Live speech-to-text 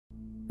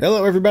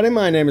Hello everybody,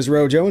 my name is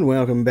Rojo and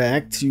welcome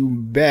back to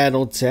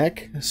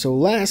BattleTech. So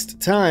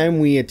last time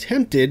we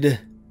attempted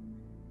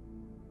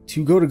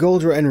to go to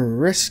Goldra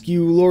and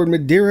rescue Lord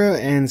Madeira,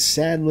 and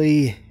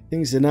sadly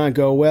things did not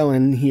go well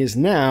and he is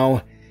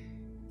now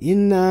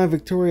in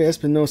Victoria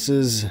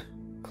Espinosa's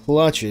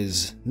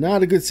clutches.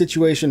 Not a good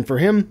situation for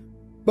him,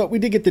 but we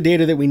did get the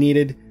data that we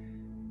needed,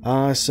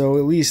 so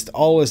at least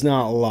all is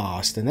not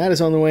lost, and that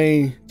is on the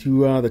way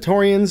to the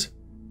Taurians.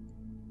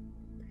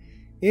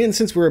 And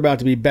since we're about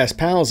to be best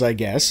pals, I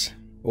guess,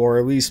 or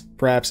at least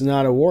perhaps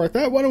not at war, I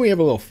thought, why don't we have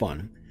a little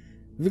fun?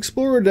 We've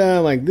explored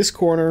like this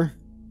corner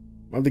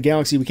of the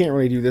galaxy. We can't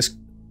really do this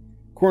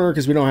corner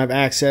because we don't have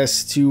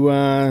access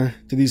to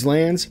these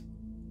lands.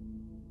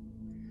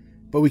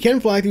 But we can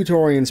fly through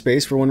Taurian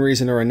space for one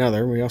reason or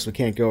another. We also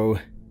can't go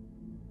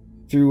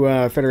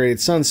through Federated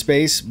sun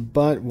space.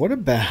 But what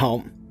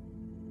about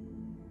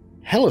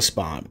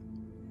Hellespont?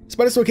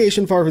 Despite its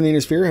location far from the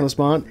Inner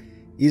Hellespont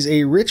is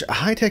a rich,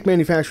 high-tech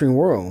manufacturing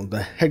world.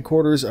 The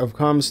headquarters of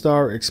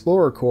Comstar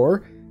Explorer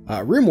Corps,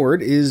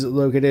 Rimward, is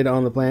located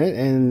on the planet,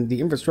 and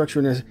the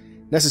infrastructure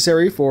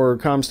necessary for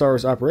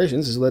Comstar's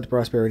operations has led to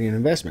prosperity and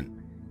investment.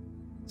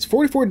 It's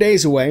 44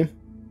 days away,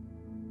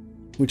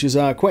 which is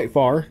quite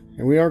far,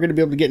 and we aren't going to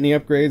be able to get any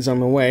upgrades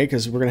on the way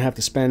because we're going to have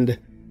to spend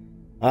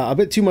a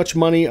bit too much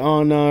money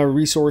on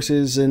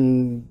resources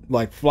and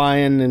like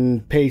flying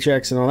and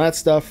paychecks and all that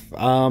stuff.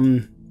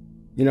 You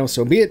know,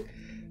 so be it.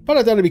 But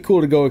I thought it'd be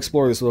cool to go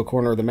explore this little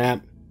corner of the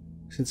map,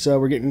 since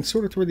we're getting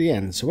sort of toward the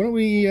end. So why don't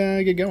we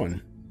get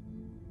going?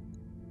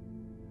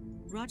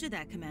 Roger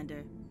that,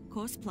 Commander.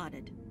 Course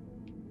plotted.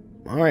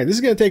 Alright, this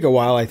is going to take a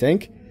while, I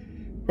think.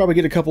 Probably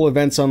get a couple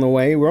events on the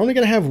way. We're only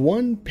going to have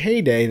one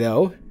payday,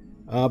 though,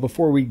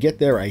 before we get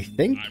there, I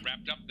think. I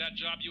wrapped up that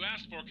job you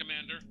asked for,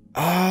 Commander.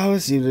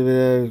 Let's see.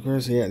 Of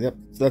course, yeah, yep.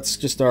 That's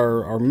just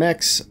our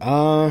mechs.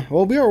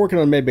 Well, we are working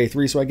on Medbay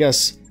 3, so I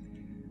guess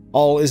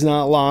all is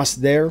not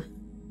lost there.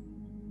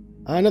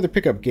 Another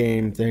pickup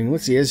game thing.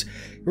 Let's see. As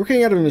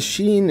working out of a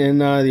machine in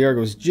the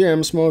Argos gym,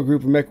 a small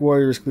group of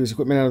MechWarriors clears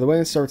equipment out of the way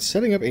and starts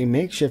setting up a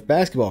makeshift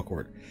basketball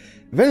court.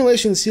 A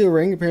ventilation seal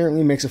ring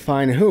apparently makes a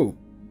fine hoop.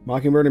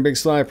 Mockingbird and Big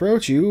Sly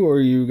approach you. Or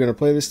are you going to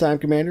play this time,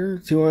 Commander?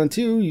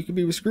 2-on-2, you could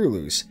be with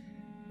Screwloose.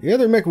 The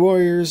other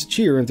MechWarriors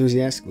cheer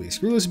enthusiastically.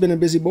 Screwloose has been a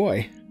busy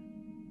boy.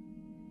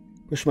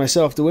 Push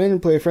myself to win,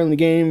 play a friendly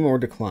game, or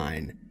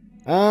decline.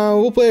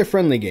 We'll play a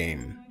friendly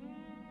game.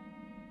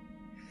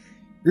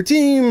 Your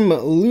team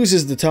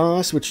loses the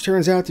toss, which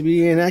turns out to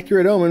be an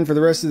accurate omen for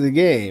the rest of the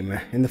game.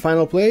 In the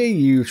final play,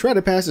 you try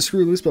to pass to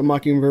Screwloose, but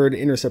Mockingbird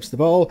intercepts the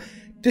ball,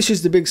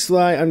 dishes the Big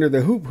Sly under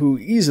the hoop, who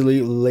easily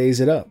lays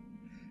it up.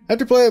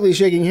 After politely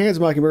shaking hands,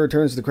 Mockingbird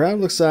turns to the crowd.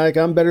 Looks like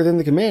I'm better than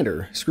the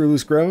Commander.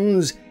 Screwloose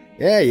groans.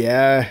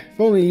 Yeah, if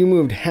only you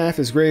moved half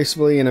as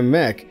gracefully in a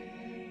mech.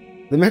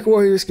 The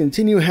MechWarriors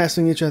continue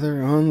hassling each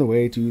other on the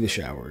way to the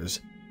showers.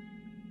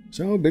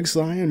 So Big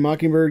Sly and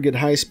Mockingbird get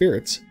high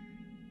spirits.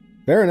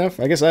 Fair enough.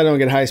 I guess I don't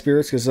get high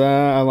spirits because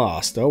I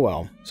lost. Oh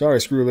well. Sorry,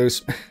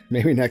 Screwloose.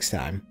 Maybe next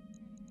time.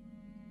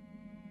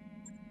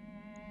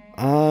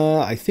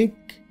 I think...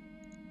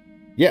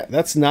 yeah,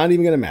 that's not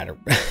even going to matter.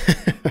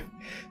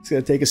 It's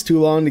going to take us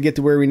too long to get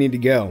to where we need to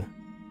go.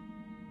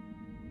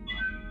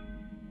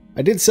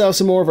 I did sell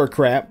some more of our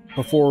crap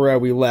before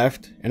we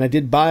left, and I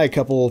did buy a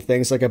couple of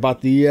things. Like I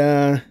bought the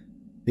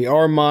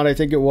ARM mod, I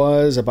think it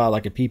was. I bought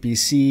like a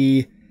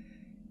PPC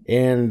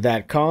and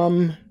that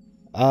comm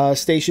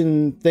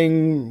station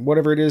thing,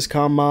 whatever it is,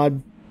 comm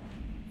mod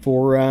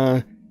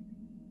for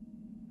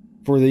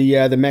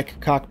the mech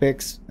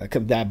cockpits,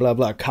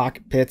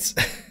 cockpits.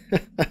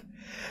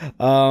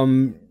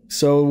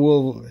 So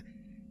we'll,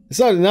 it's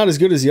not as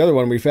good as the other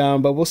one we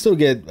found, but we'll still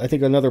get, I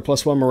think, another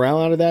 +1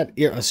 morale out of that,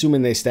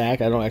 assuming they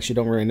stack. I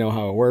don't really know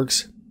how it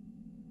works.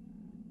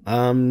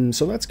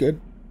 So that's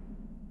good.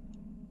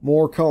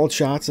 More called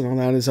shots and all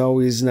that is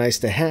always nice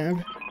to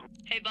have.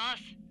 Hey, boss.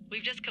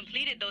 We've just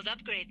completed those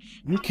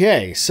upgrades.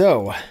 Okay,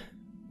 so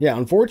yeah,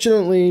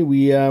 unfortunately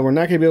we're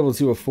not going to be able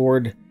to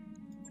afford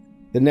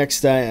the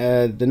next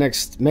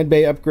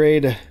medbay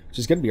upgrade, which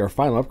is going to be our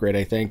final upgrade,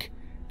 I think.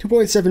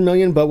 2.7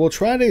 million, but we'll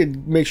try to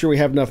make sure we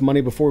have enough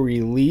money before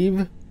we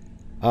leave,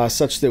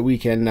 such that we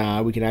can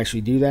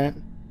actually do that.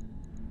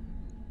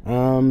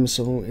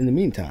 So in the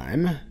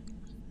meantime,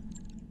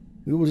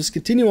 we will just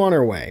continue on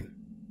our way.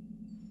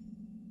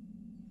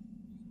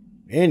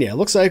 And yeah, it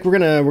looks like we're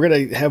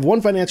gonna have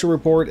one financial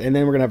report, and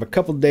then we're gonna have a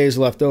couple days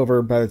left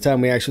over by the time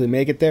we actually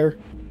make it there,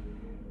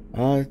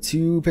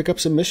 to pick up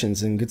some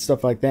missions and good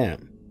stuff like that.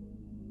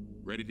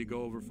 Ready to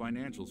go over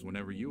financials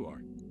whenever you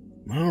are.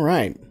 All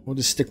right, we'll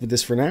just stick with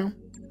this for now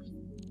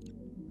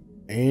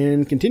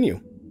and continue.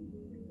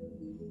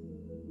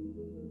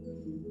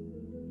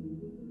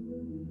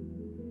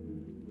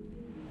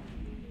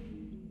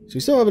 So we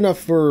still have enough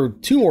for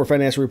 2 more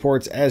financial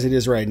reports as it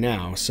is right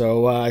now.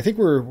 So I think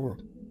we're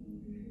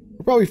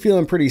probably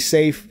feeling pretty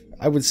safe,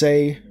 I would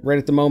say, right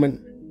at the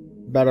moment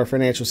about our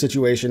financial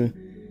situation,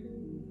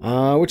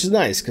 which is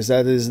nice because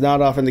that is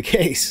not often the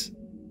case.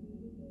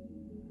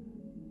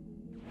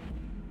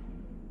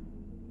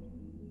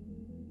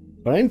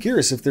 But I am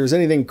curious if there's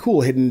anything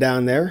cool hidden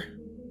down there.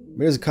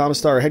 Maybe there's a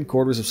Commstar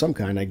headquarters of some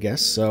kind, I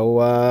guess.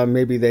 So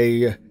maybe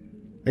they... I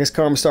guess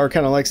Commstar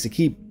kind of likes to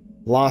keep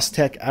lost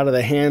tech out of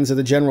the hands of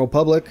the general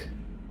public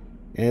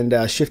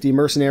and shifty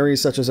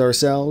mercenaries such as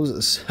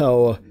ourselves.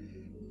 So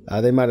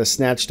they might have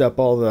snatched up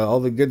all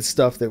the good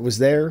stuff that was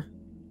there.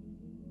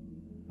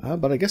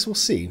 But I guess we'll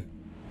see.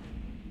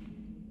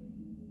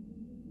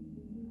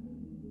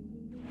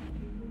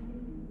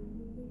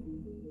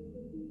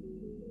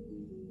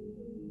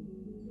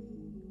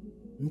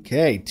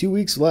 Okay, 2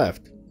 weeks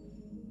left.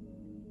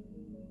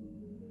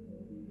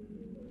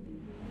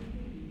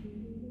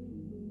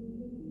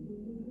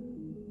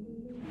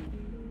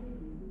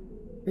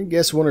 I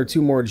guess 1 or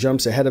 2 more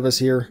jumps ahead of us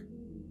here.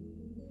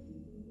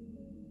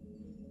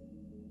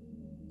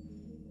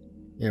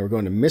 Yeah, we're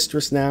going to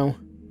Mistress now.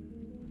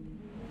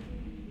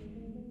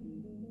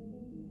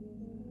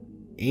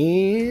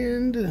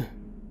 And...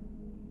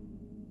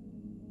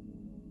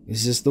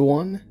 is this the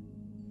one?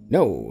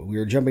 No, we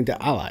are jumping to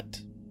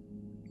Alat.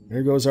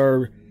 There goes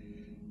our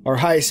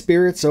high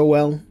spirits, oh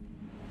well.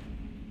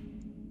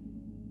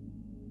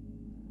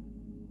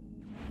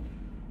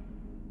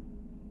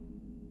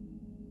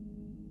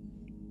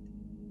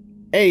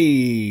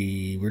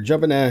 Hey, we're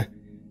jumping to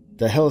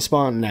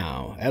Hellespawn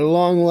now, at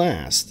long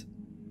last.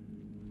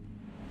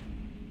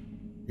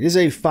 It is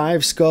a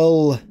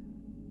 5-skull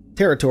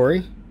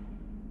territory,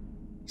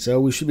 so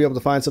we should be able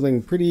to find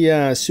something pretty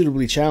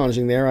suitably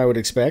challenging there, I would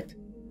expect.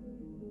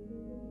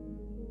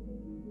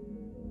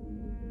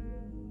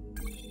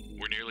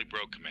 We're nearly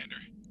broke, Commander.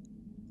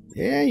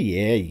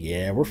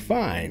 Yeah, we're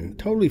fine.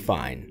 Totally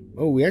fine.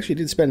 Oh, we actually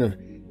did spend a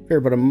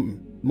fair bit of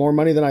more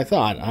money than I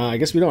thought. I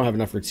guess we don't have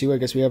enough for 2. I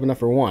guess we have enough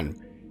for 1.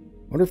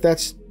 I wonder if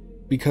that's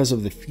because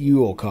of the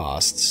fuel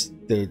costs.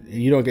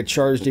 You don't get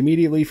charged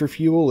immediately for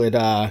fuel. It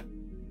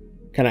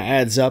kind of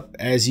adds up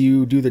as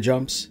you do the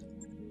jumps.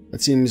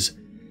 That seems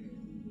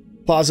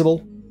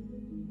plausible.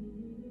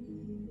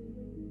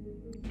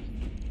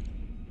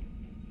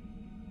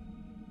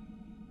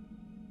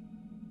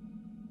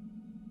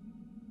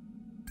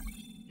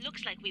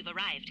 Looks like we've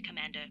arrived,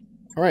 Commander.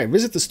 Alright,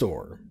 visit the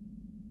store.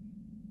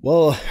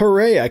 Well,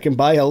 hooray, I can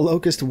buy a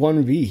Locust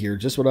 1V here,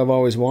 just what I've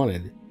always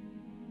wanted.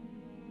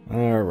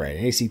 Alright,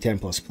 AC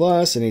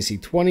 10++, and AC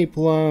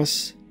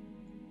 20+.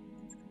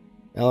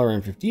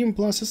 LRM 15+,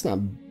 that's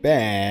not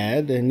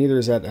bad, and neither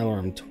is that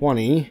LRM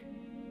 20.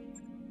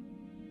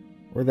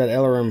 Or that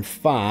LRM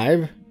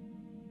 5.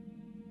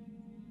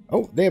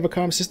 Oh, they have a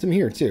comm system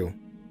here, too.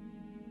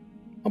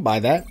 I'll buy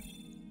that.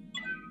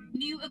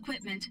 New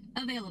equipment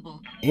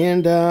available.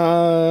 And,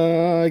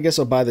 I guess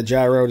I'll buy the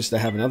gyro just to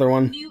have another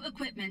one. New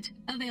equipment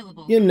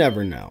available. You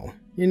never know.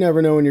 You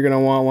never know when you're gonna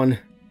want one.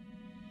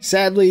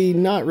 Sadly,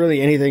 not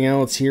really anything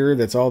else here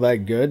that's all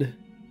that good.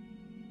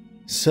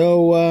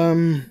 So,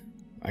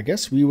 I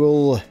guess we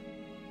will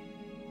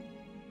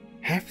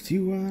have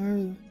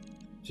to,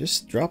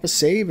 just drop a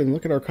save and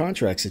look at our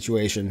contract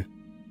situation.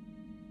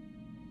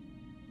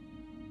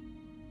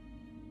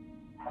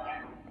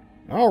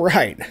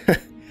 Alright.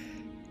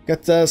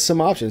 Got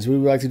some options. We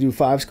would like to do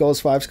 5 skulls,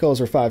 5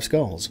 skulls, or 5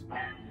 skulls.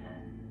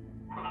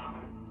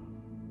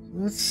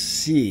 Let's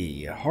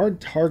see. Hard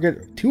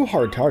target, 2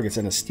 hard targets,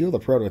 and a steal the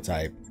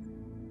prototype.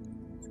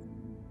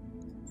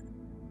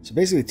 So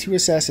basically 2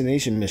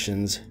 assassination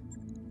missions.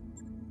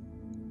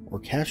 Or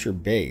capture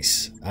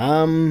base.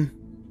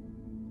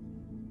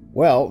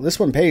 Well, this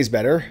one pays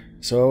better.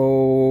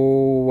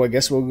 So I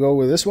guess we'll go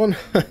with this one.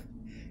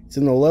 It's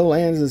in the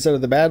lowlands instead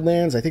of the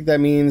badlands. I think that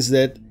means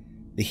that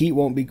the heat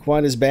won't be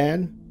quite as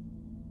bad.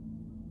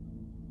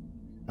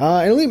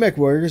 An elite mech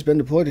warrior has been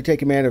deployed to take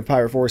command of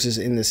pirate forces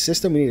in this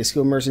system. We need a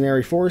skilled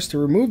mercenary force to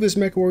remove this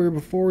mech warrior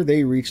before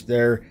they reach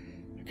their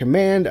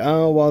command.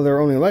 While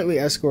they're only lightly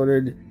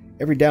escorted,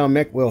 every down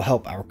mech will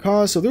help our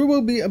cause, so there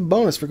will be a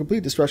bonus for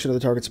complete destruction of the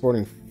target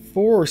supporting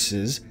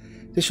forces.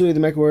 Additionally, the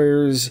mech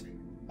warrior's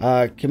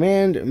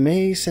command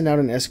may send out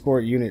an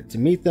escort unit to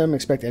meet them.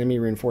 Expect enemy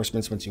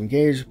reinforcements once you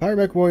engage. Pirate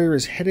mech warrior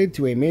is headed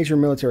to a major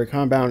military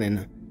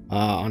compound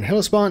on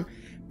Hellespawn.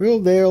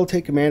 They'll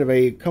take command of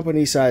a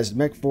company-sized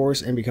mech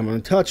force and become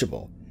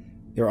untouchable.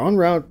 They're en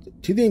route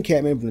to the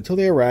encampment, but until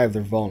they arrive,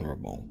 they're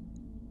vulnerable.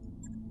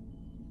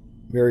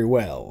 Very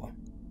well.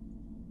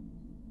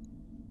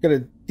 Got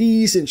a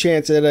decent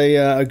chance at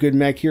a good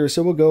mech here,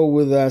 so we'll go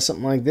with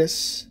something like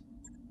this.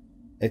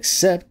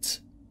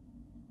 Except...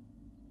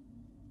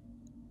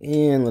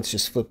 and let's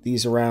just flip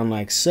these around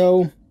like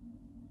so.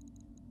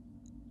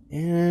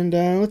 And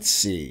let's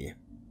see.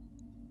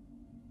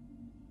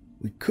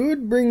 We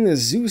could bring the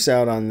Zeus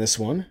out on this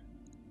one.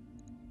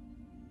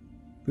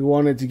 If we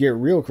wanted to get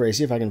real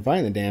crazy, if I can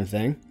find the damn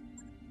thing.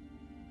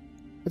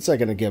 What's that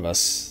going to give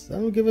us?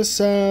 That'll give us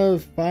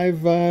 5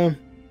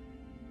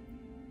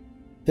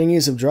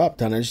 thingies of drop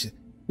tonnage. The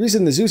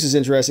reason the Zeus is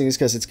interesting is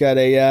because it's got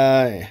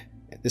a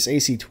this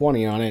AC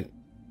 20 on it,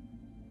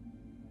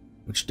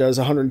 which does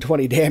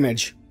 120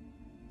 damage.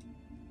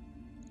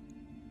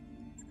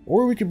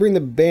 Or we could bring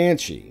the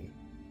Banshee,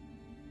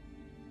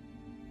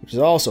 which is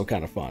also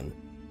kind of fun.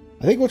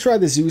 I think we'll try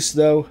the Zeus,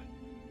 though,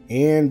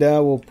 And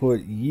we'll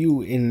put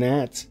you in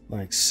that,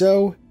 like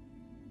so.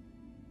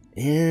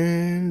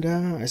 And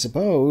I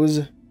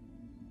suppose...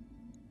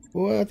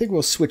 Well, I think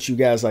we'll switch you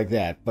guys like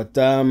that. But,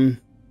 yeah,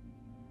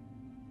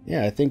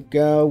 I think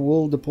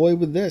we'll deploy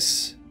with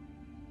this.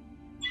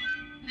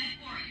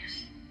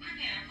 MechWarriors,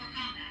 prepare for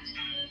combat.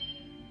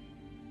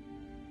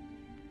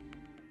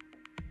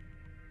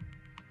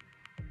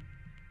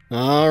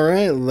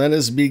 Alright, let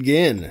us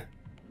begin.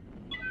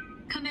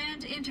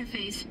 Command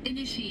interface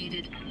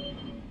initiated.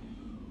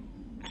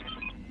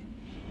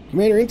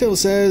 Commander Intel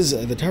says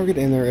the target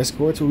and their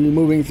escorts will be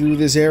moving through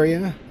this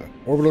area.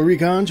 Orbital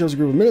recon shows a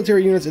group of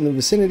military units in the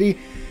vicinity.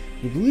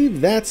 We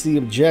believe that's the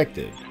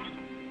objective.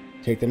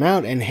 Take them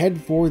out and head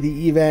for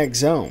the evac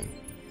zone.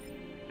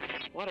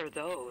 What are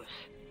those?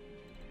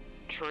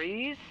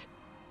 Trees?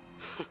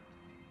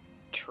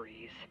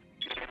 Trees.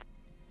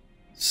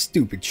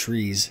 Stupid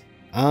trees.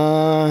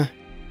 Well...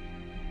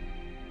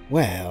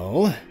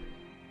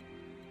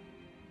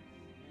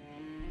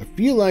 I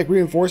feel like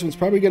reinforcements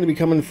probably going to be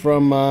coming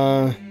from,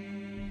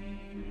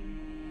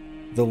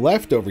 the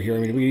left over here. I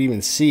mean, we can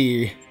even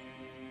see...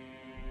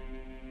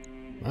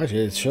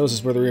 Actually, it shows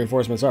us where the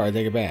reinforcements are. I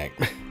take it back.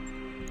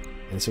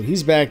 And so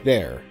he's back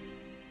there.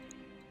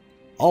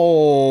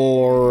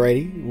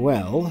 Alrighty,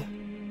 well...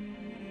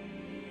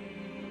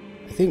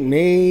 I think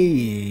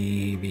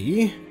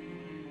maybe...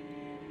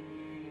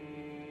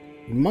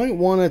 we might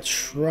want to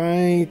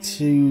try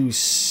to...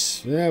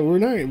 we're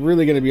not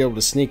really going to be able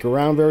to sneak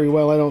around very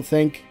well, I don't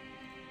think.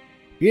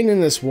 Being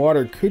in this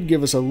water could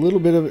give us a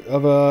little bit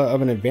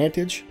of an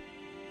advantage.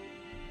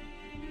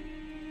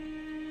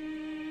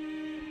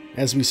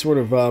 As we sort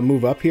of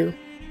move up here.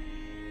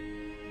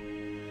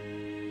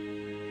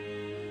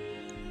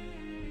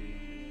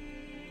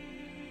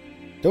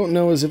 Don't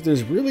know as if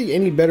there's really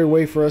any better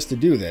way for us to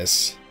do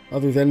this,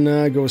 other than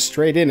go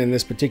straight in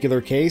this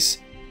particular case.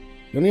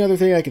 The only other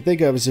thing I can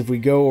think of is if we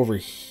go over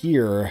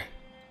here.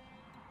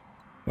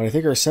 But I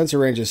think our sensor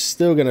range is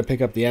still going to pick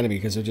up the enemy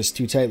because they're just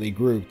too tightly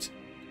grouped.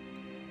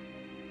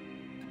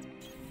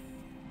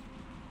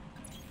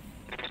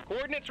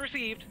 Coordinates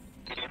received.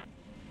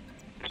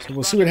 So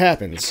we'll see what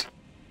happens.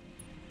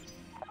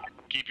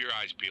 Keep your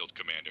eyes peeled,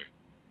 Commander.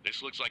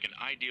 This looks like an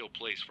ideal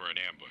place for an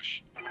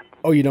ambush.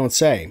 Oh, you don't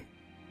say.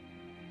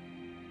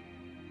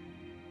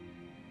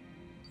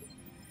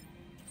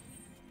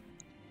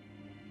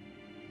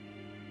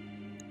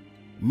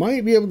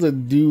 Might be able to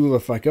do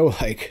if I go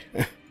like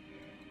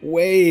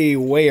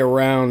way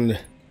around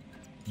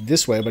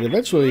this way, but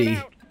eventually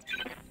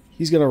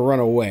he's gonna run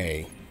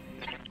away.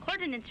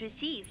 Coordinates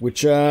received.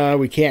 Which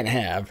we can't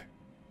have.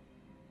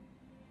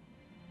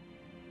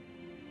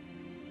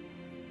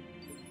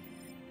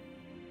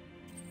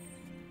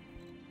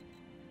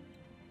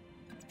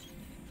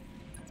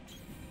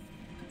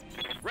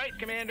 Right,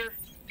 Commander.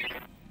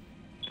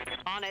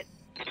 On it.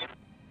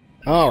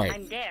 Alright.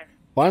 I'm there.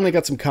 Finally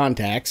got some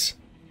contacts.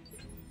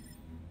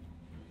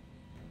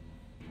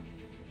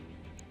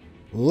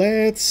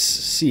 Let's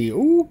see.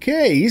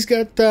 Okay, he's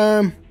got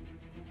some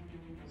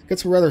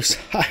rather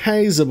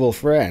sizable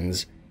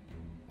friends.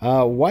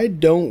 Why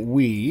don't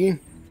we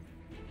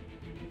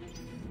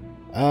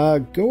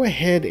go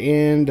ahead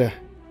and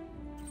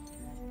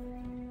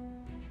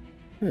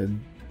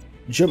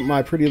jump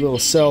my pretty little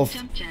self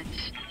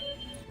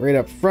right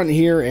up front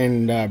here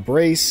and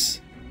brace.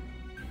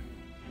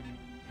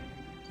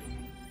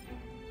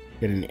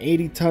 Get an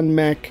 80-ton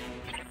mech.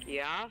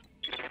 Yeah?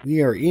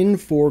 We are in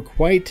for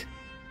quite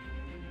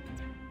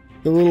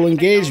the little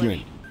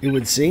engagement, it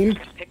would seem.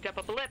 Picked up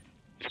a blip.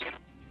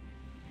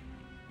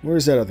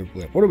 Where's that other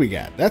blip? What do we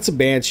got? That's a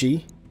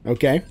Banshee.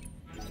 Okay.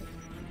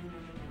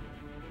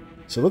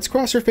 So let's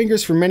cross our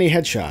fingers for many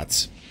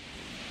headshots.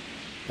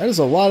 That is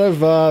a lot of,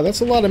 that's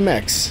a lot of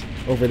mechs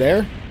over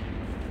there.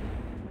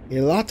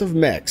 A lot of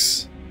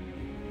mechs.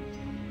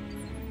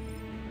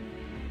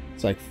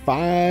 It's like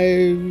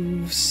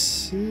 5,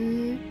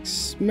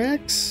 6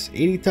 mechs?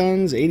 80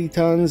 tons, 80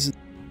 tons.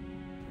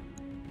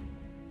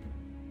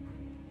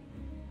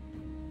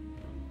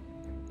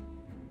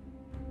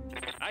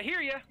 I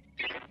hear ya.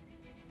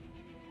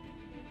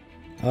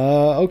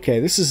 Okay,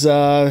 this is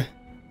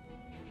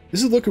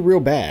looking real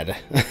bad.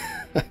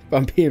 If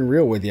I'm being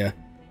real with you.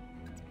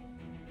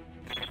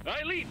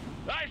 I leap.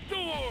 I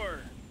soar.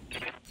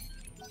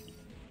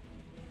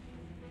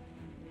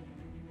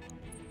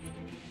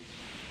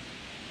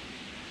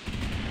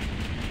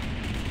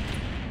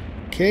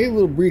 Okay, a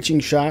little breaching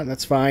shot,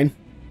 that's fine.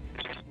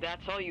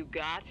 That's all you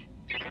got?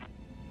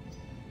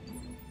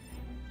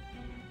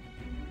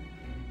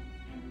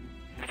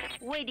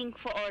 Waiting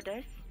for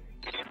orders.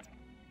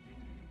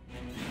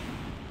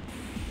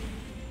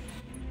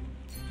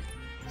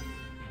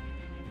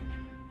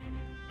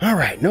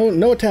 Alright,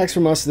 no attacks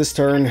from us this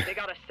turn. They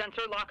got a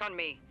sensor lock on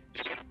me.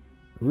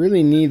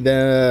 Really need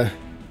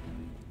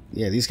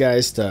these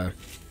guys to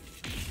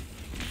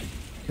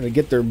kind of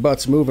get their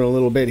butts moving a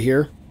little bit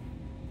here.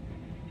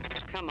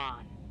 Come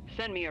on.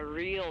 Send me a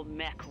real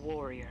mech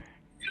warrior.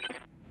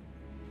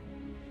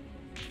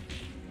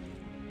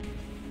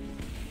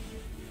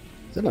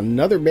 Is that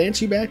another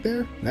Banshee back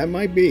there? That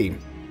might be.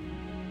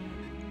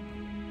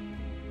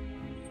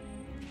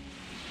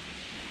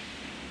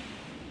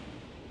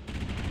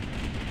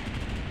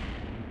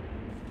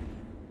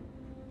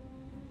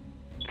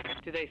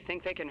 Do they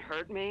think they can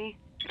hurt me?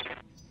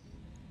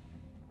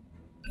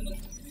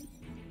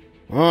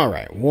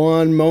 Alright,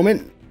 one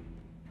moment.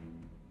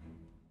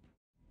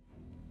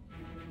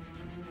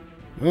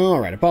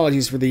 Alright,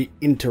 apologies for the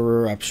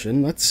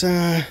interruption. Let's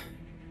see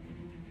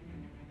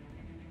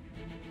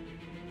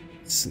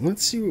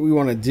what we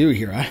want to do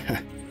here.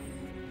 I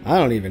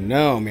don't even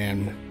know,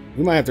 man.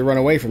 We might have to run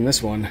away from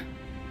this one.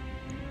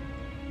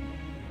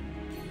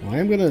 Well,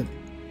 I'm gonna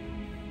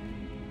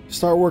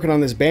start working on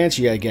this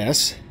Banshee, I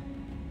guess.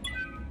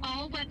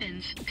 All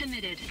weapons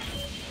committed.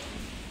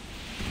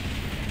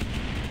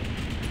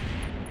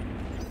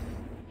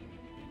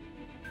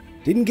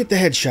 Didn't get the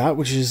headshot,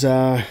 which is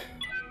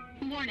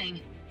Warning.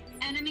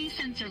 Enemy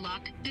sensor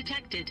lock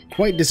detected.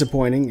 quite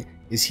disappointing.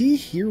 Is he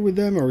here with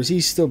them, or is he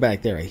still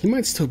back there? He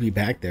might still be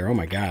back there. Oh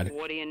my god.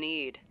 What do you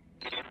need?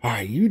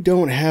 Alright, you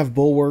don't have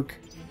bulwark.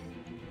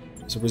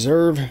 So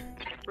reserve.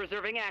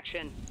 Reserving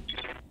action.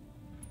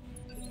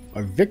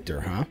 A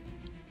Victor, huh?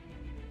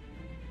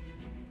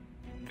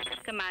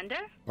 Commander?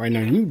 Alright,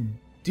 now you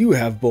do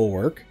have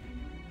bulwark.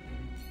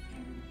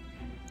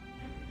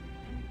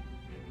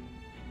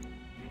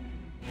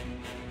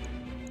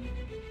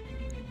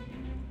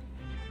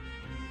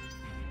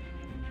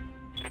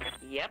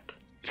 Yep.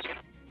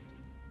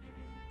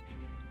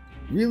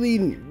 Really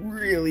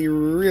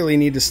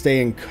need to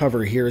stay in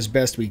cover here as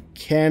best we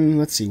can.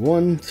 Let's see.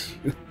 1,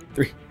 2,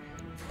 3,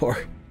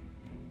 4,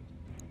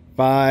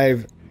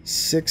 5,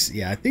 6.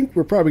 Yeah, I think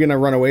we're probably going to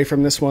run away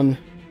from this one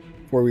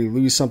before we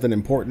lose something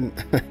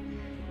important.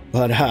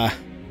 But,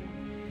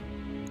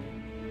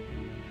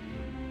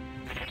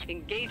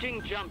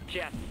 Engaging jump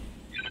jet.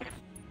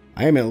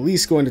 I am at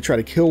least going to try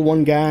to kill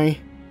one guy.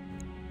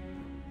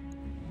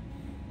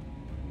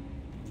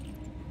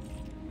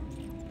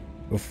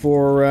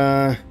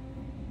 Before,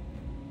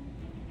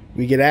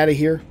 we get out of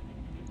here.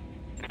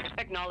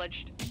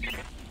 Acknowledged.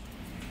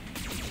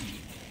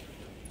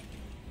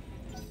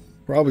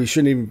 Probably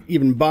shouldn't have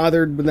even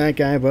bothered with that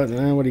guy, but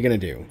what are you going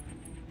to do?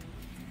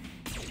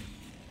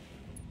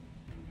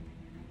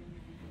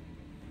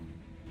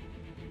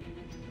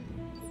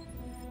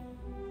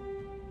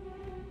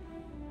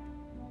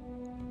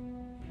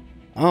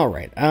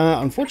 Alright,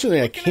 unfortunately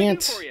I What can I do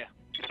can't for you?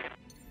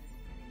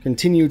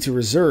 continue to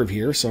reserve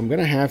here, so I'm going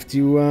to have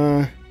to,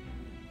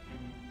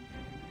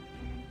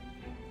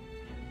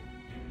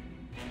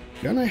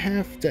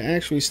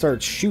 actually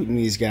start shooting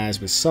these guys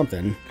with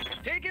something.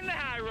 Taking the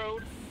high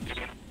road.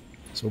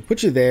 So we'll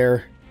put you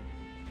there.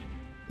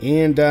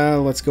 And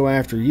let's go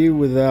after you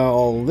with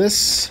all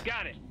this.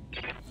 Got it.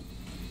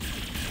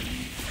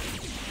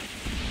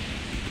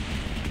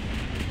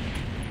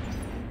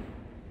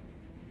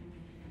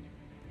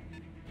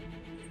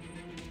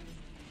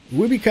 It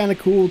would be kind of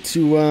cool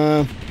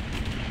to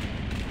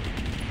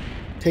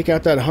take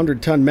out that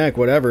 100-ton mech,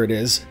 whatever it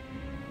is.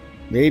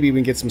 Maybe we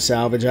can get some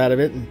salvage out of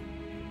it.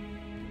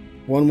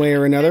 One way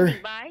or another.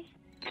 Bye.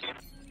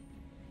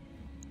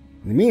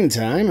 In the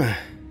meantime,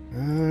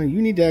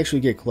 you need to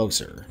actually get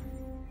closer.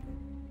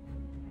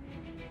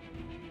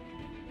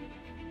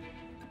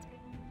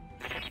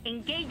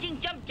 Engaging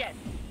jump jet.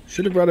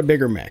 Should have brought a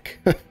bigger mech.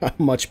 A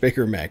much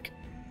bigger mech.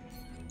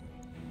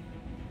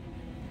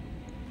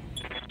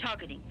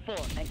 Targeting for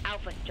an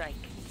alpha strike.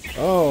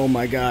 Oh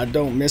my god,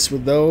 don't miss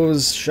with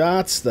those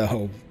shots,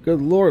 though.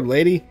 Good lord,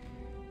 lady.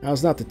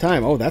 Now's not the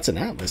time. Oh, that's an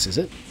Atlas, is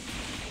it?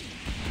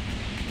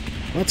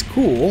 That's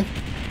cool.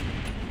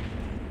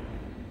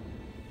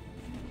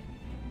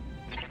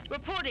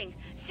 Reporting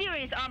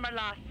serious armor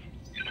loss.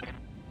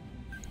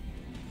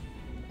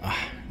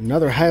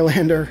 Another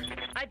Highlander.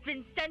 I've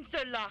been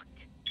sensor locked.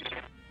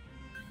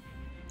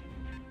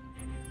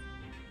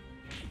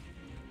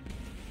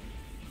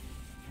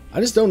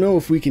 I just don't know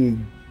if we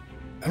can...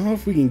 I don't know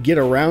if we can get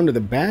around to the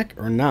back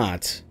or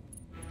not.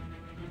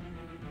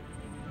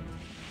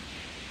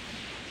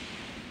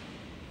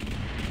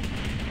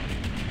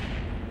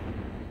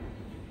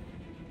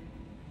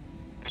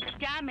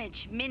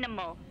 Damage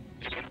minimal.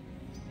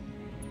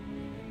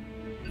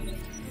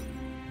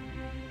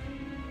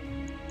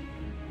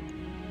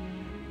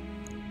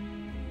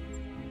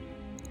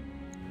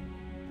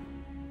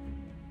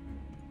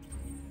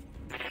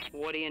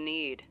 What do you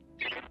need?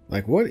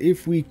 Like, what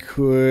if we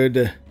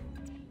could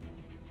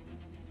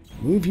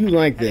move you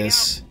like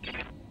this,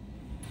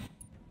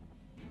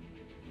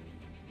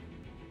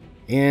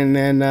 and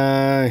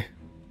then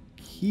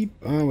keep...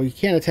 well, you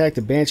can't attack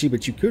the Banshee,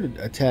 but you could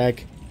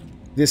attack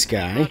this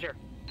guy. Roger.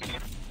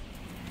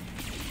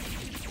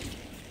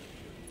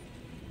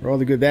 For all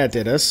the good that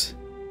did us.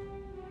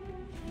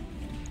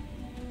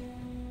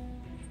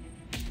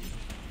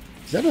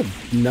 Is that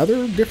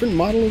another different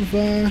model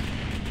of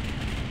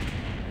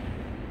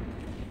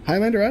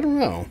Highlander? I don't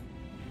know.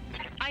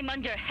 I'm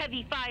under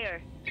heavy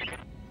fire.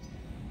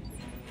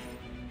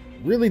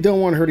 Really don't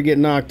want her to get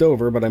knocked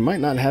over, but I might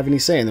not have any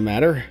say in the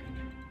matter.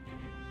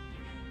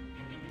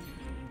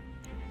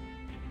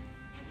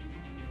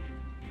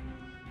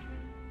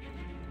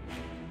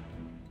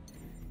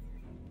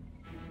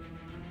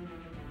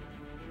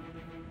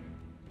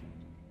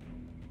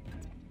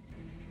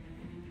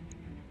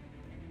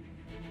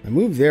 I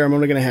move there, I'm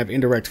only going to have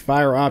indirect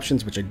fire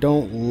options, which I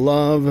don't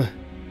love.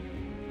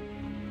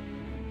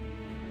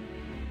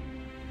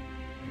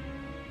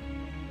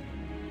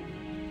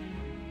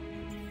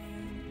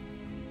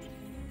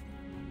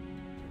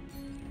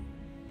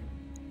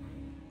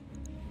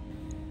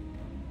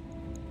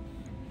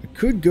 I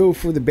could go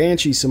for the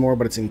Banshee some more,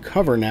 but it's in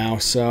cover now,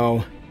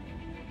 so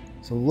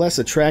it's a less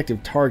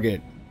attractive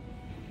target.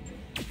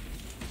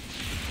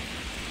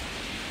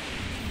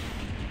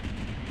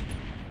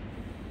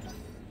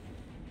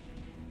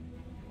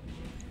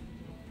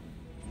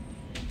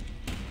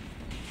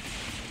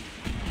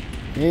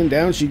 And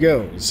down she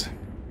goes.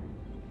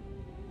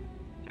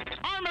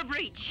 Armor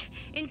breach.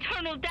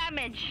 Internal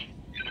damage.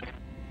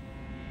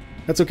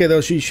 That's okay,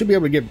 though. She should be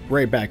able to get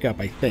right back up,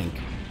 I think.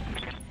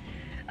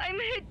 I'm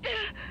hit.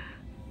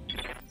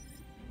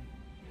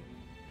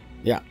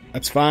 Yeah,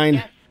 that's fine.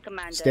 Yes,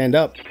 Commander. Stand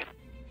up.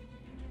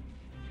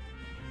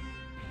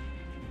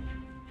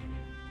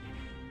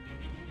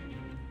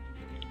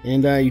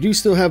 And you do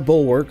still have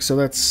Bulwark, so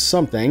that's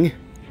something.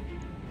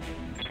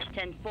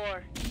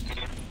 10-4.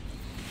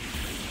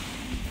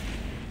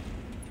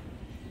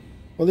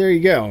 Well, there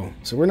you go.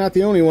 So we're not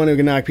the only one who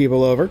can knock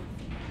people over.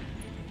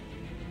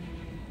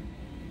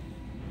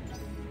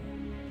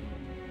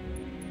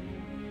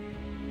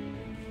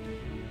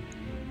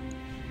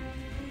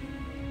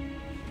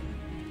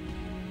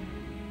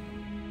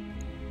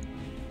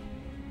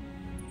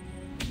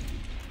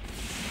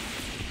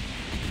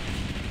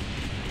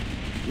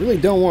 Really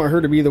don't want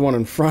her to be the one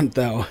in front,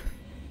 though.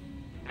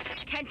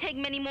 Can't take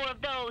many more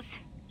of those.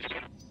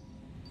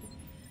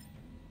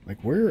 Like,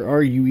 where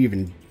are you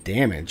even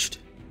damaged?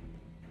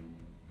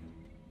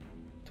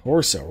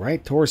 Torso,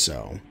 right?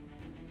 Torso.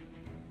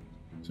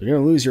 So you're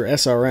gonna lose your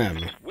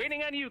SRM.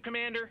 Waiting on you,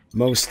 Commander.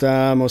 Most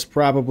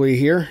probably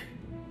here.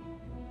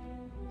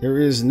 There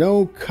is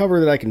no cover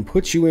that I can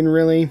put you in,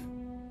 really.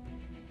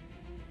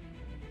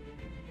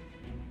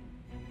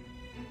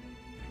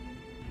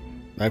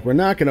 Like, we're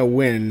not gonna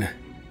win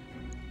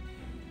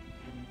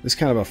this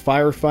kind of a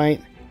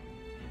firefight.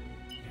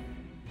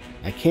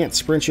 I can't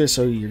sprint you,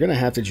 so you're gonna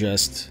have to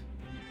just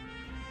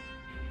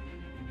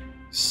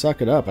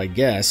suck it up, I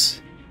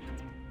guess.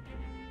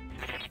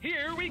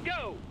 Here we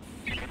go.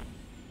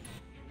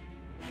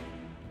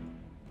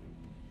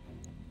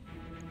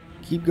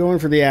 Keep going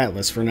for the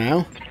Atlas for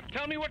now.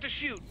 Tell me what to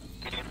shoot.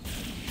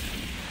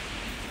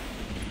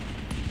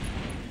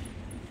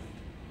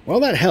 Well,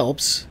 that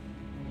helps.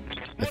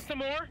 Want some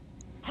more?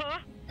 Huh?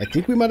 I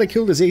think we might have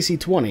killed his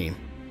AC-20.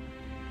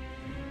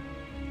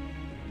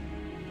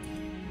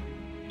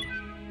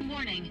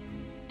 Warning.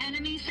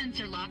 Enemy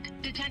sensor lock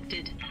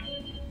detected.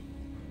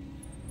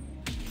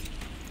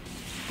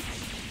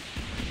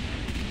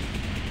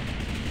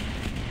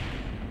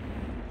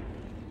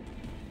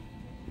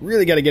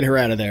 Really got to get her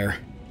out of there.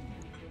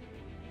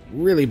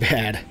 Really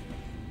bad.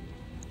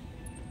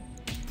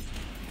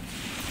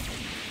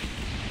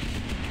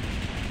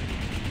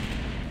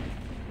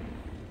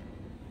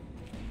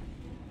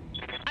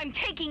 I'm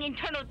taking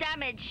internal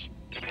damage.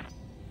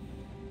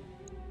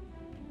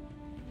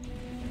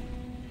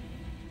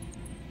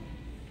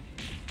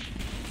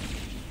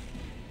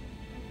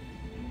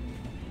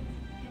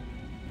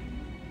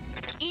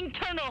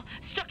 Internal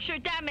structure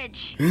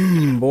damage.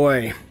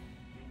 Boy.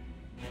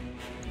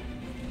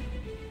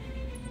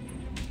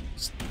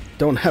 Just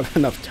don't have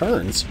enough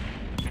turns.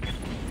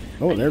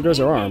 Oh, there goes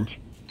her arm.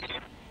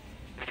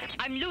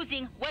 I'm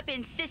losing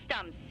weapon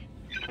systems.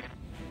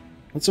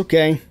 That's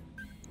okay.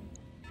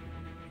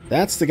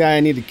 That's the guy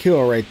I need to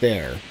kill right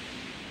there.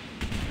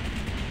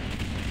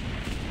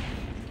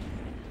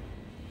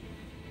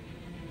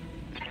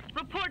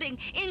 Reporting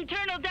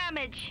internal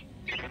damage.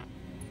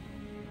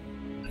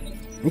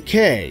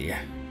 Okay.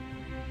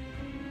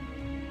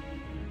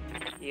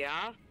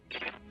 Yeah?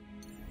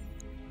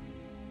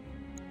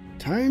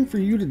 Time for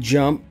you to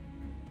jump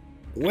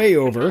way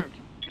over.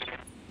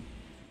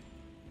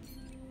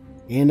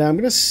 And I'm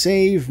going to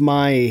save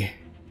my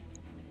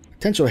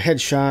potential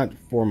headshot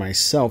for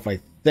myself,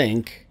 I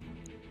think.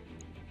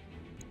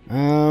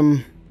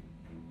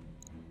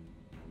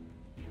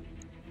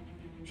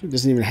 She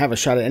doesn't even have a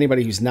shot at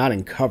anybody who's not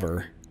in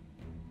cover,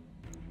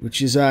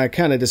 which is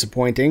kind of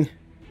disappointing.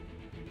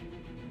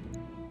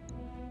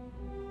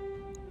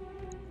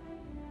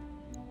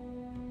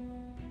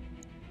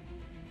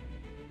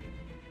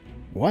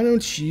 Why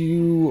don't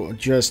you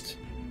just...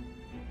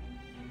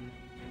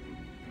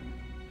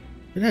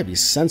 You'd have you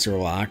sensor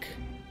lock,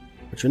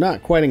 but you're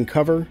not quite in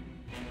cover.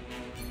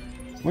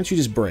 Why don't you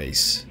just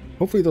brace?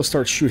 Hopefully they'll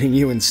start shooting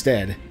you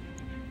instead.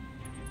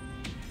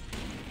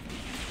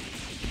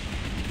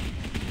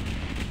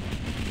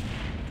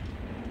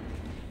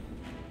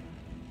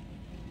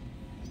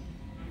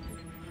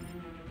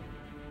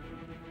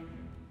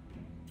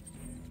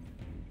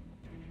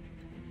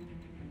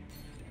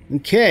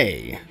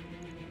 Okay.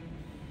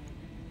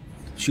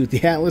 Shoot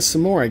the Atlas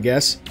some more, I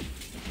guess.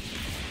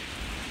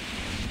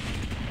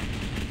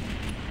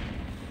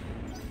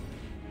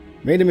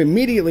 Made him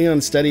immediately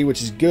unsteady,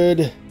 which is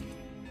good.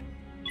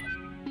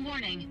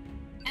 Warning.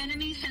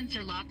 Enemy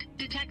sensor lock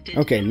detected. detected.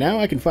 Okay, now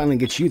I can finally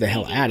get you the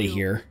hell out of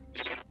here.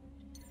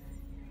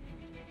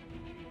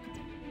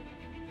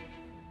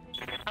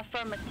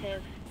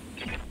 Affirmative.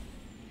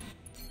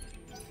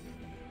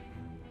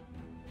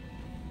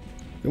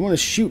 They want to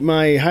shoot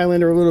my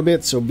Highlander a little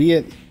bit, so be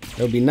it. That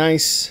would be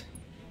nice.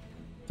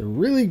 They're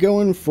really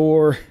going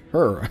for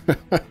her.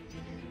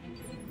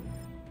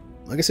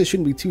 I guess I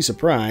shouldn't be too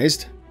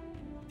surprised.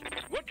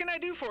 What can I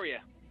do for you?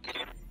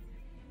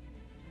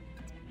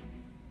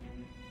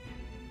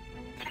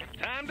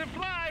 Time to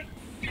fly.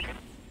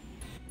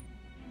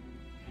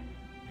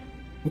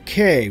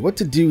 Okay, what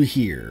to do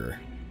here?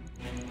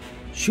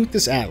 Shoot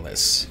this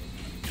Atlas.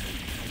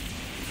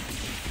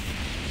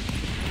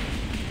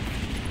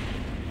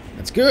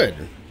 That's good.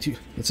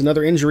 That's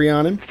another injury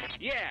on him.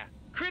 Yeah,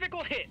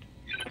 critical hit.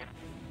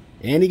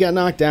 And he got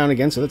knocked down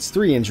again, so that's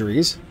 3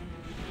 injuries.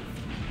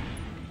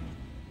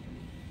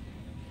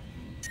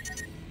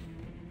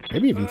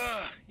 Maybe even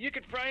You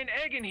could fry an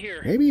egg in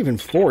here. maybe even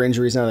 4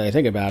 injuries now that I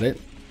think about it.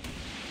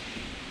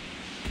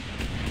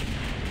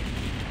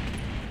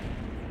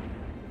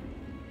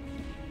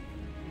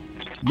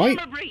 Might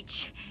Armor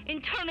breach.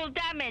 Internal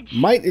damage.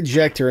 might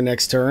eject her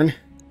next turn.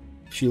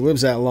 If she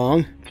lives that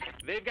long.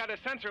 They've got a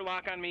sensor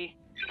lock on me.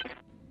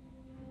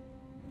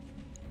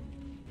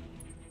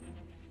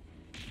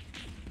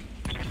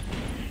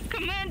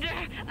 Commander,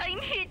 I'm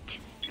hit.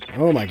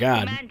 Oh my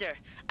god. Commander,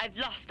 I've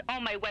lost all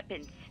my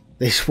weapons.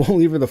 They just won't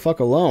leave her the fuck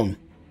alone.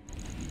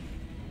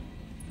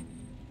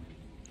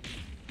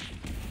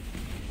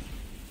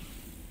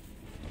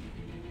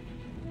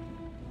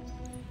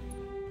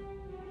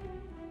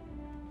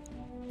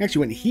 Actually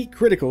went heat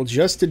critical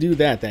just to do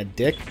that, that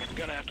dick.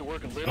 Gonna have to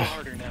work a little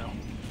harder now.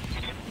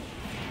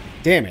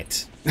 Damn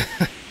it.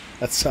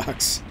 That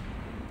sucks.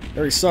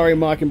 Very sorry,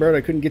 Mockingbird.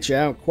 I couldn't get you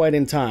out quite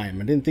in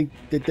time. I didn't think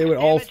that they would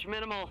all Damage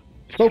minimal.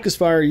 focus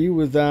fire you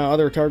with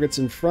other targets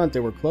in front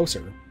that were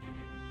closer.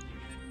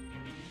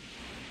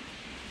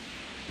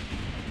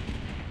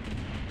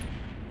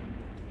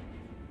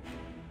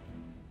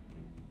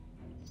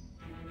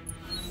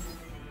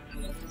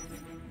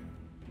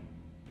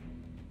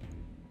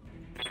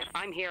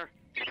 I'm here.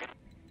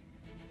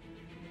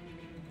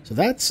 So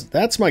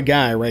that's my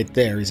guy right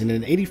there. He's in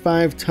an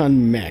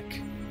 85-ton mech.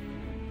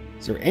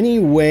 Is there any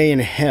way in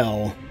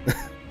hell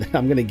that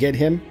I'm gonna get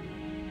him?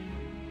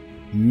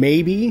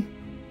 Maybe.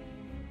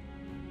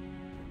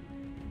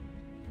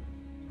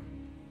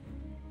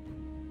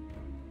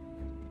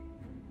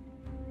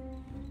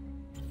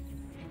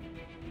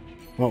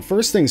 Well,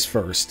 first things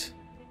first.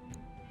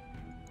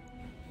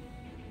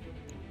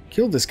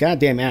 Kill this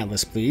goddamn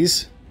Atlas,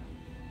 please.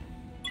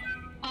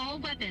 All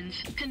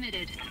weapons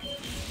committed.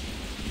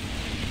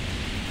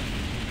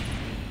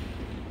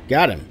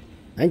 Got him.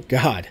 Thank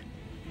God.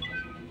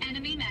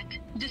 Enemy mech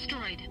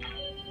destroyed.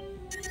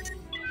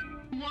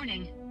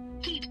 Warning.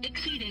 Heat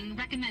exceeding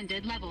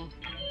recommended level.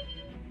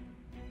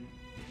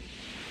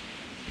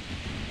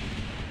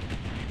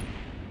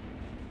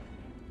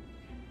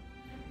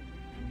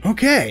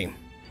 Okay.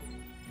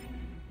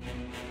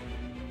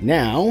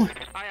 Now,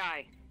 Aye,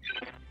 aye.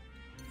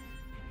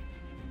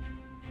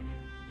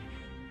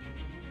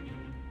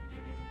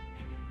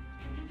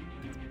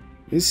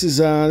 this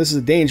is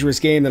a dangerous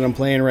game that I'm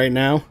playing right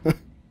now. Well,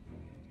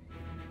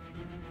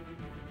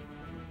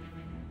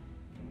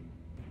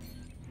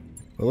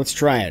 let's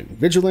try it.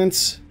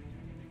 Vigilance.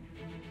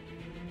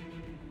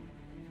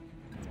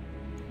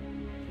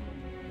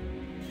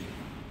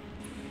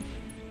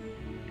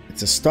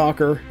 It's a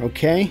stalker,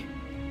 okay.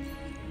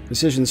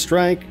 Precision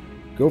strike.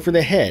 Go for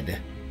the head.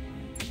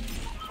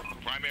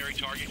 Primary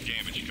target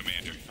damage,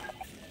 Commander.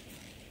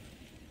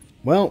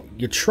 Well,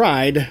 you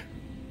tried.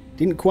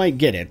 Didn't quite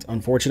get it,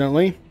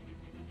 unfortunately.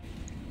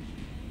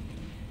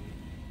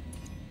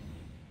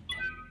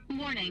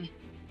 Warning.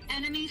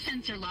 Enemy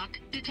sensor lock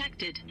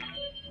detected.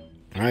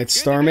 Alright,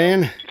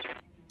 Starman.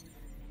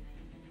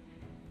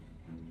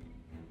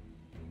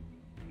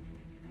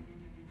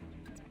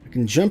 I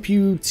can jump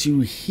you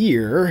to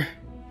here.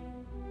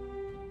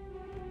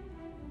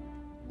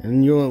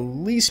 And you'll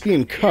at least be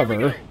in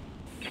cover.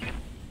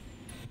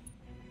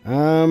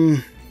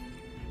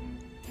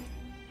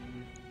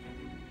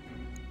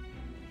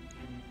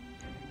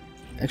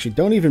 Actually,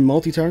 don't even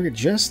multi-target,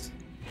 just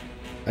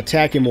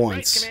attack him Right,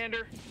 once.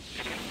 Commander.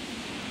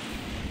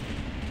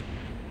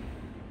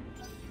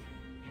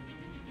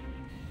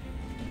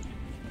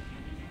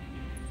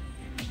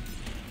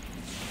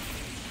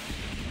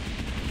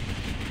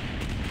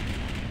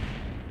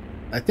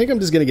 I think I'm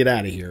just gonna get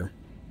out of here.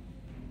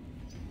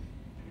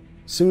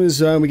 As soon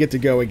as we get to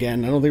go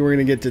again, I don't think we're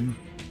gonna get to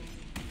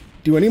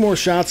do any more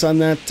shots on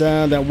that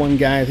that one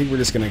guy. I think we're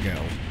just gonna go.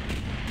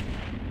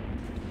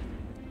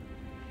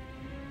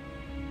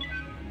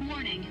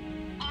 Warning.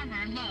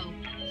 Armor low.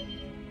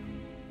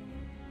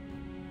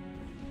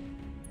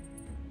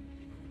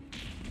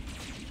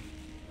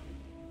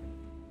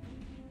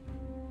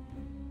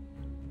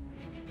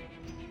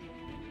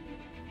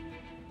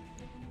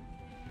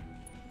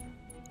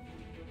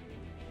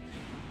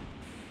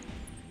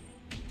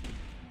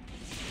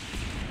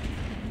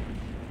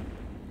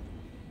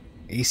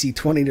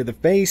 AC-20 to the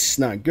face,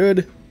 not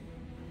good.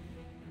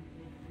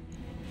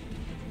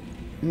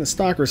 And the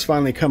Stalker's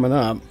finally coming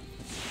up.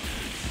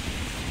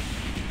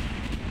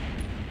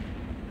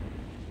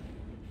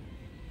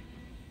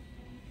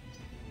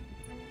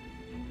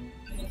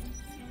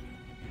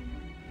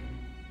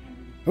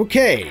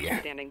 Okay.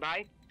 Standing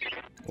by.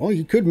 Well,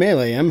 you could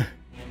melee him.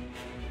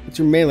 What's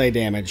your melee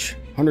damage?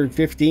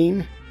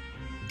 115.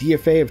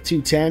 DFA of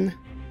 210.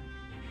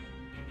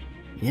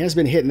 He has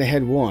been hit in the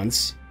head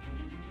once.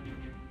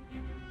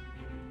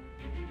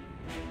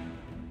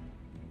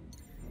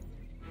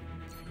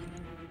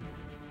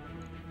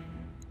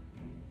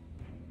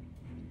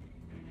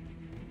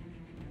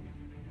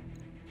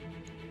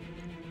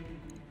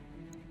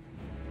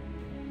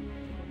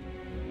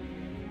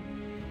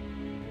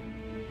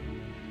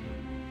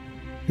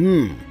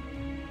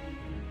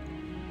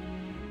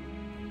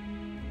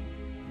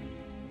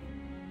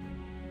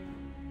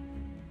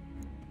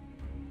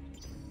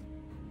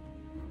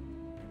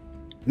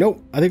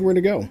 Nope, I think we're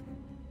gonna go.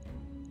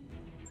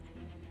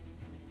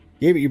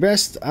 Gave it your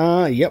best.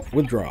 Yep,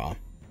 withdraw. Not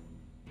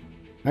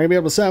gonna be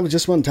able to salvage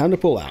this one. Time to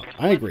pull out.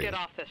 I agree. Let's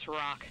get off this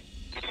rock.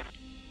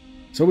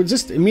 So it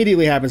just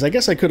immediately happens. I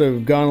guess I could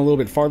have gone a little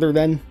bit farther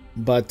then,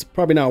 but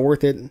probably not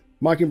worth it.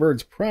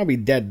 Mockingbird's probably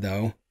dead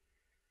though.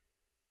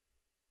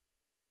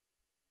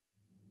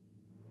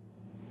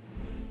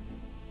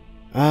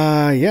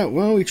 Yeah,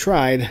 well, we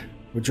tried.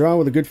 Withdraw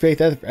with a good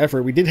faith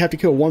effort. We did have to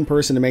kill one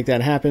person to make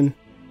that happen.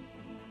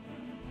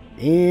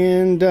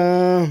 And,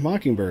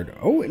 Mockingbird.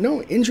 Oh,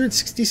 no, injured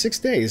 66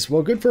 days.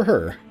 Well, good for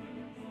her.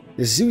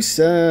 Zeus,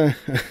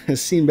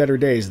 has seen better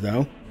days,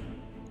 though.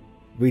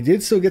 We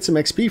did still get some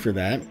XP for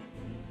that.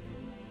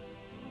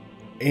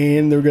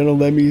 And they're gonna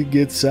let me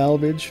get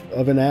salvage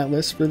of an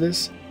Atlas for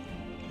this?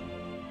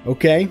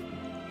 Okay.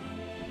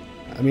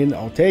 I mean,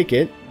 I'll take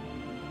it.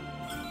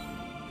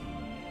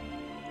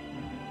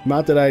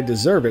 Not that I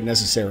deserve it,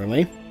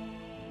 necessarily.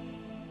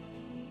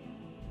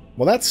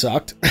 Well, that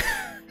sucked.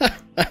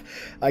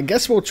 I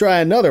guess we'll try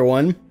another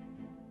one.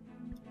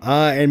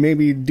 And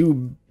maybe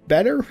do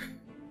better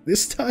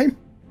this time?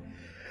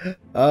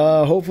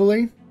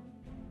 Hopefully.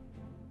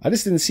 I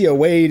just didn't see a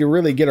way to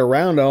really get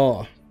around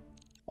all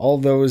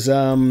those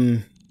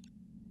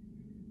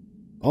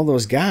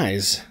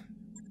guys.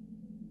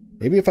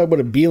 Maybe if I would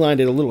have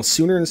beelined it a little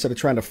sooner instead of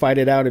trying to fight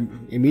it out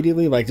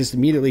immediately, like just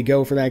immediately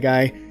go for that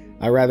guy,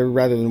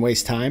 rather than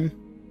waste time.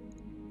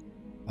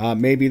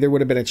 Maybe there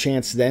would have been a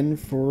chance then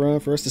for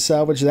us to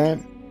salvage that.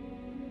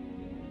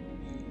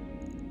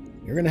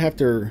 You're gonna have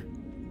to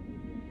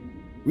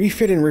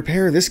refit and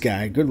repair this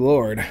guy. Good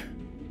lord.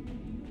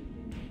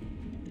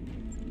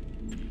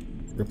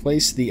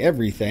 Replace the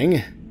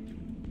everything.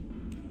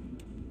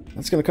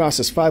 That's gonna cost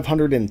us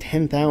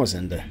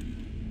 510,000.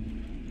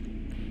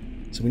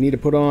 So we need to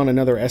put on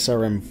another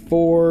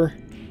SRM-4.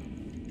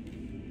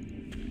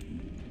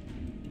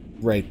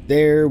 Right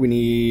there. We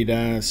need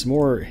some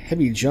more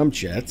heavy jump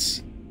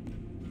jets.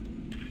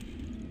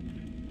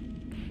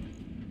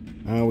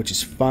 Which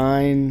is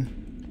fine.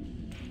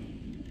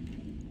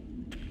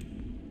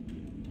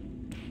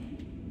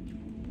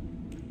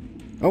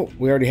 Oh,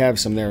 we already have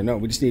some there. No,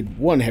 we just need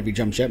one heavy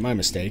jump jet. My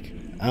mistake.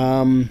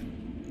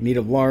 Need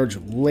a large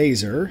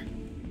laser.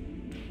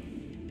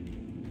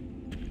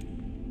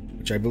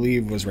 Which I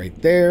believe was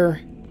right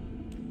there.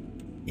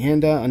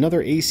 And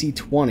another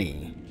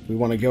AC-20. If we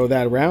want to go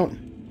that route.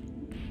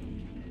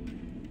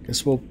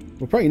 Guess we'll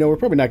probably, we're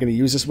probably not going to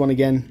use this one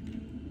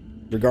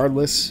again.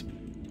 Regardless.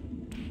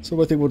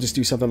 So I think we'll just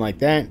do something like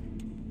that.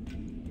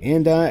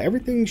 And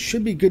everything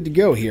should be good to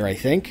go here, I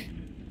think.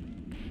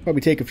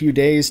 Probably take a few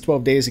days,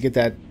 12 days to get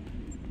that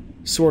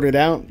sorted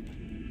out.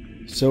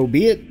 So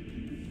be it.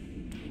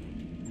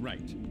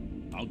 Right.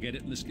 I'll get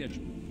it in the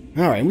schedule.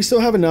 Alright, we still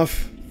have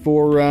enough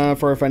for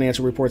our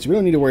financial reports. We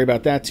don't need to worry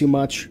about that too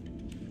much.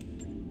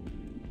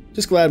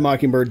 Just glad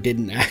Mockingbird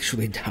didn't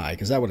actually die,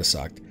 because that would have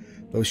sucked.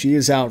 Though she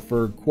is out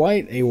for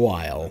quite a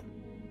while.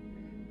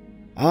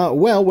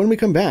 Well, when we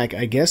come back,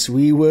 I guess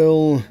we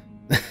will...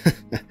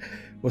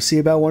 we'll see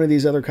about one of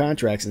these other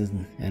contracts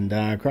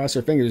and cross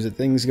our fingers that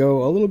things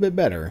go a little bit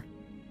better.